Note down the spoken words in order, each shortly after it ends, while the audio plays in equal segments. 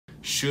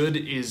Should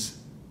is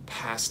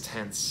past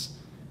tense,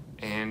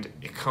 and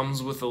it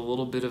comes with a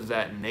little bit of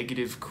that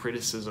negative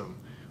criticism.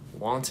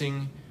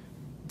 Wanting,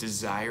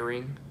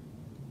 desiring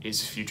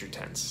is future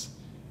tense,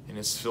 and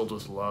it's filled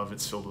with love,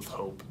 it's filled with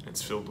hope, and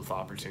it's filled with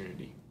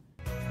opportunity.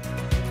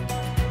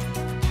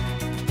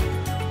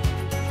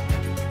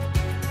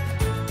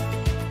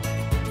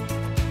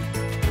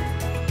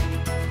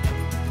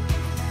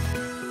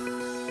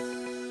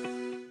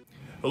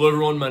 Hello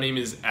everyone, my name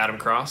is Adam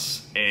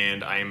Cross,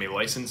 and I am a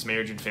licensed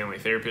marriage and family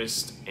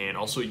therapist and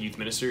also a youth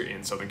minister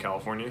in Southern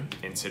California.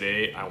 And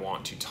today I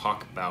want to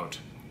talk about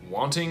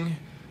wanting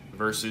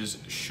versus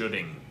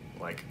shoulding.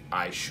 Like,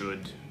 I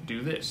should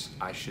do this,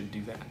 I should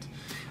do that.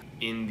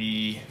 In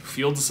the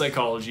field of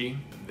psychology,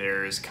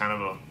 there's kind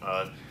of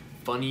a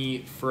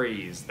funny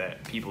phrase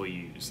that people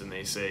use, and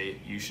they say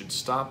you should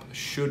stop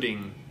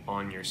shoulding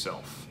on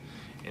yourself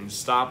and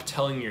stop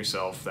telling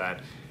yourself that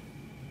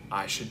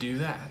I should do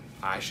that,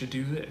 I should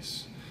do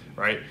this,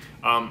 right?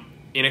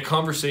 In a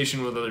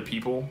conversation with other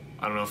people,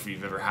 I don't know if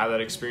you've ever had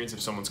that experience,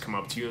 if someone's come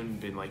up to you and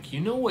been like,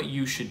 you know what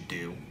you should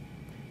do?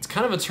 It's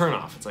kind of a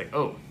turnoff. It's like,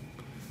 oh,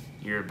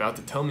 you're about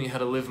to tell me how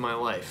to live my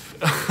life.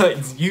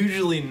 It's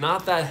usually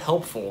not that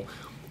helpful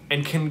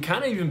and can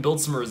kind of even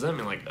build some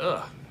resentment, like,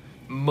 ugh.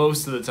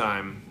 Most of the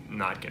time,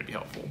 not gonna be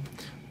helpful.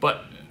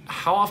 But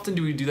how often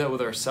do we do that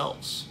with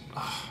ourselves?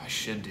 Oh, I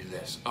should do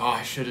this. Oh,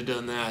 I should have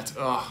done that.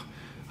 Oh,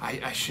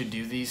 I should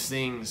do these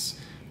things.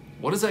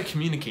 What does that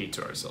communicate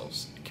to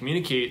ourselves? It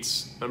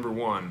communicates, number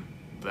one,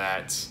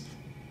 that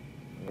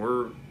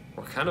we're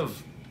kind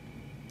of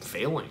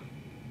failing.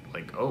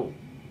 Like, oh,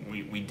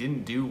 we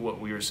didn't do what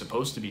we were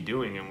supposed to be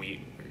doing, and we're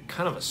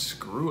kind of a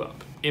screw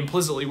up.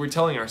 Implicitly, we're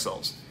telling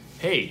ourselves,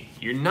 hey,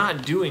 you're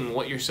not doing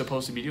what you're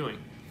supposed to be doing.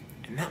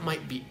 And that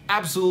might be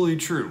absolutely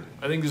true.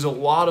 I think there's a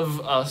lot of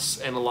us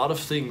and a lot of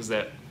things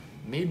that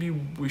maybe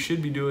we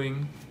should be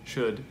doing,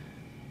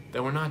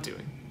 that we're not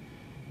doing.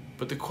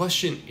 But the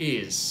question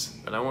is,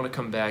 that I want to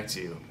come back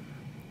to,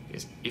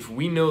 is if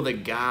we know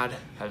that God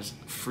has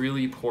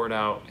freely poured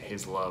out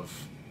his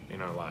love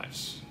in our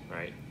lives,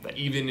 right? That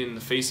even in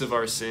the face of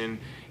our sin,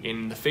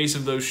 in the face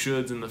of those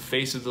shoulds, in the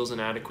face of those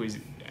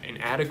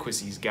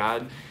inadequacies,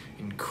 God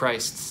in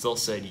Christ still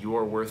said, you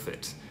are worth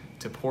it,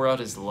 to pour out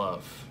his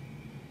love.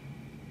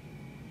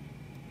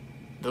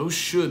 Those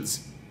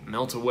shoulds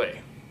melt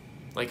away.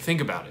 Like, think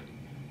about it.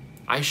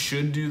 I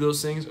should do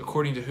those things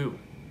according to who?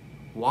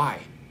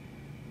 Why?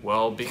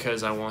 Well,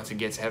 because I want to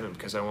get to heaven,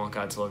 because I want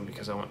God to love me,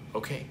 because I want...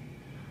 Okay.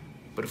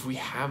 But if we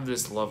have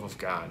this love of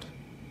God,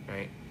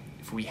 right?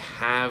 If we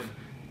have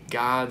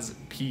God's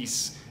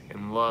peace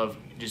and love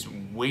just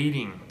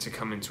waiting to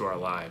come into our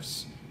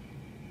lives,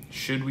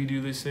 should we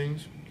do these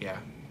things? Yeah.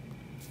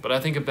 But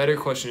I think a better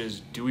question is,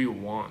 do we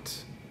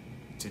want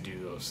to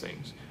do those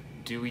things?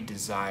 Do we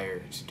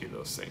desire to do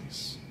those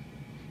things?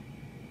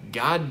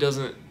 God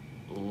doesn't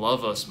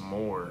love us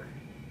more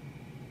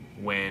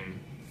when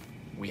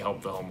we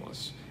help the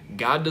homeless.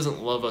 God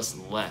doesn't love us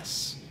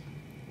less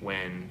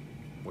when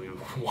we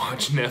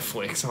watch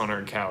Netflix on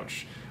our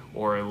couch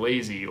or are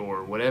lazy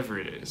or whatever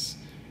it is.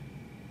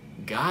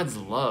 God's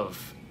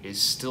love is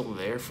still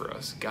there for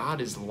us. God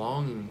is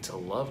longing to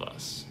love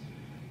us.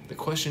 The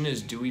question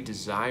is, do we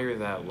desire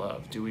that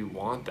love? Do we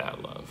want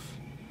that love?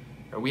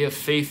 Or we have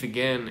faith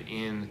again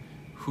in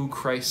who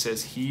Christ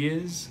says he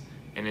is,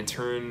 and in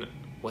turn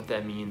what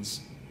that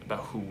means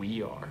about who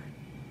we are.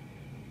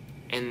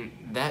 And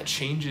that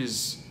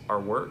changes our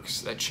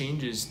works. That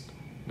changes,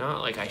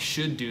 not like I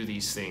should do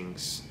these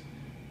things,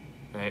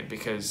 right?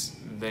 Because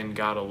then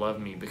God will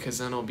love me, because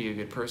then I'll be a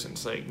good person.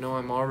 It's like, no,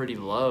 I'm already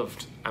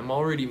loved. I'm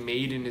already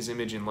made in his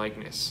image and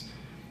likeness.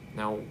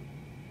 Now,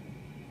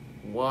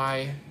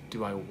 why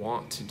do I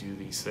want to do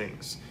these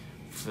things?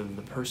 For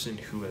the person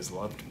who has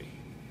loved me,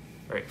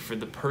 right? For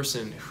the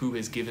person who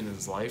has given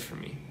his life for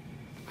me.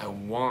 I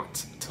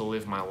want to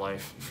live my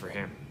life for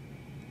him.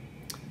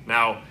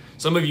 Now,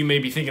 some of you may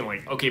be thinking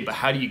like, okay, but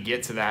how do you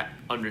get to that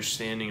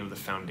understanding of the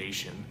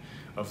foundation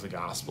of the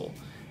gospel?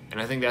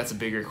 And I think that's a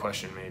bigger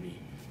question maybe.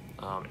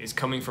 Is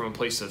coming from a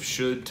place of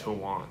should to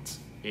want.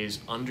 Is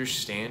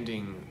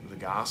understanding the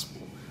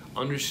gospel.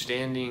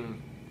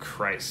 Understanding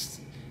Christ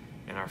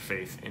and our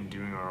faith and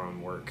doing our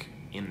own work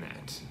in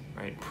that,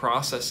 right?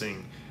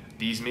 Processing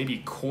these maybe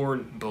core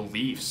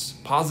beliefs,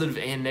 positive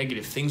and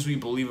negative, things we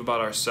believe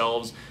about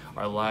ourselves,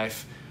 our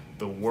life,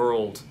 the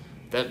world,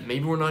 that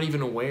maybe we're not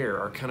even aware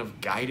are kind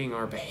of guiding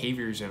our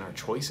behaviors and our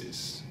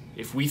choices.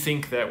 If we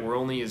think that we're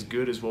only as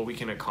good as what we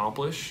can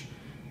accomplish,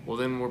 well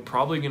then we're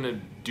probably going to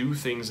do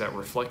things that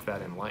reflect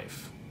that in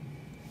life.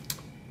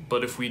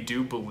 But if we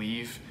do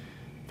believe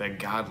that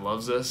God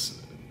loves us,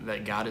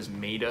 that God has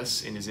made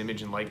us in his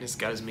image and likeness,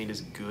 God has made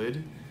us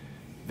good,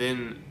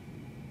 then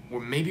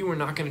maybe we're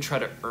not going to try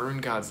to earn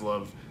God's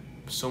love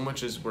so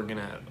much as we're going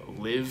to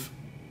live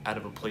out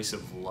of a place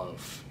of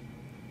love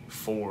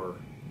for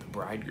the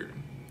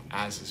bridegroom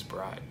as his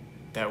bride.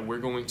 That we're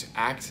going to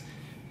act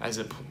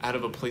out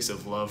of a place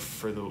of love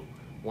for the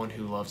one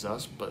who loves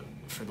us, but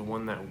for the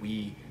one that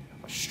we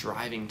are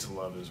striving to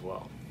love as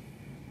well,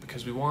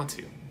 because we want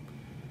to.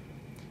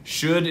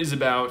 Should is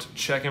about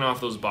checking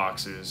off those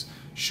boxes.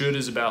 Should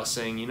is about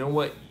saying, you know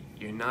what,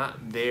 you're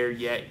not there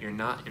yet, you're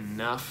not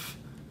enough.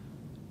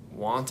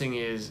 Wanting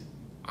is,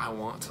 I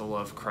want to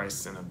love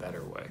Christ in a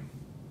better way.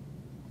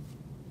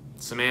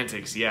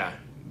 Semantics, yeah,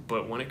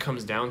 but when it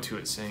comes down to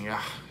it, saying,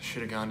 I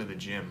should have gone to the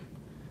gym,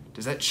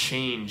 does that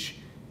change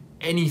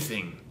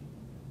anything?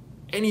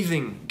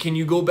 Anything? Can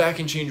you go back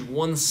and change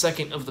 1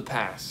 second of the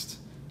past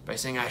by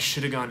saying, I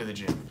should have gone to the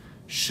gym,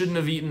 shouldn't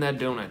have eaten that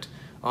donut,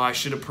 oh, I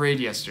should have prayed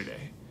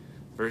yesterday,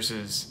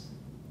 versus,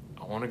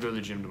 I want to go to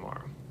the gym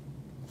tomorrow.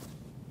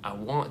 I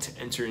want to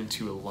enter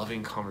into a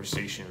loving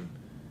conversation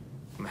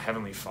with my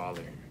Heavenly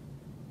Father.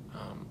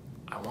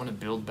 I want to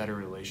build better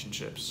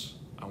relationships.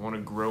 I want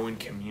to grow in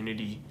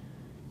community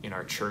in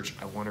our church.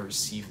 I want to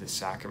receive the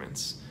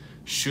sacraments.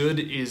 Should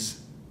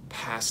is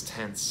past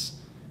tense,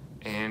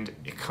 and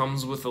it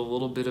comes with a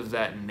little bit of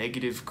that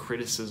negative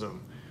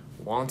criticism.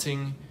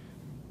 Wanting,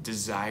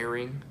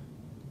 desiring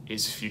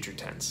is future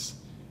tense,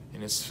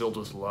 and it's filled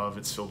with love,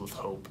 it's filled with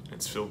hope, and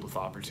it's filled with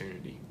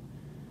opportunity.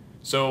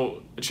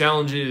 So the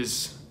challenge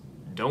is,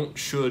 don't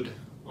should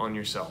on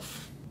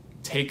yourself.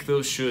 Take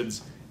those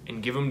shoulds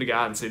and give them to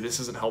God and say, this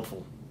isn't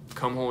helpful.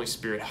 Come, Holy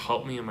Spirit,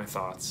 help me in my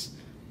thoughts.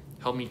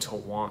 Help me to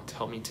want,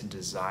 help me to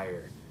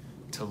desire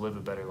to live a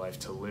better life,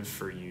 to live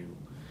for you,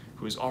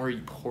 who has already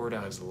poured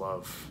out his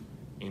love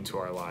into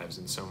our lives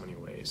in so many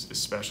ways,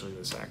 especially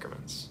the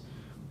sacraments.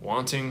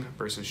 Wanting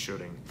versus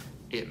shoulding,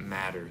 it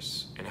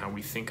matters. And how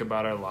we think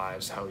about our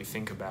lives, how we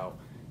think about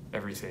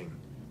everything,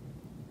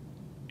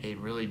 it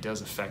really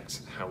does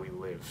affect how we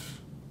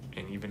live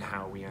and even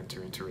how we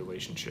enter into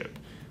relationship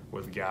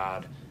with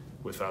God,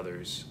 with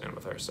others, and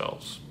with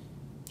ourselves.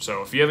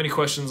 So if you have any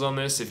questions on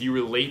this, if you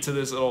relate to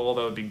this at all,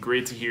 that would be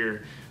great to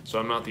hear, so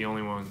I'm not the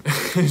only one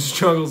who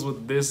struggles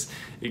with this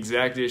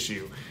exact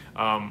issue.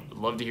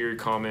 Love to hear your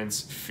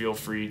comments. Feel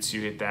free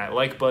to hit that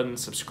like button,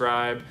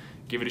 subscribe,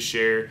 give it a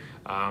share.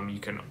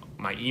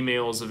 My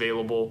email is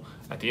available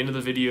at the end of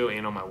the video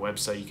and on my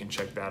website. You can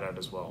check that out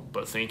as well.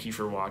 But thank you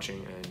for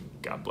watching, and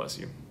God bless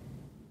you.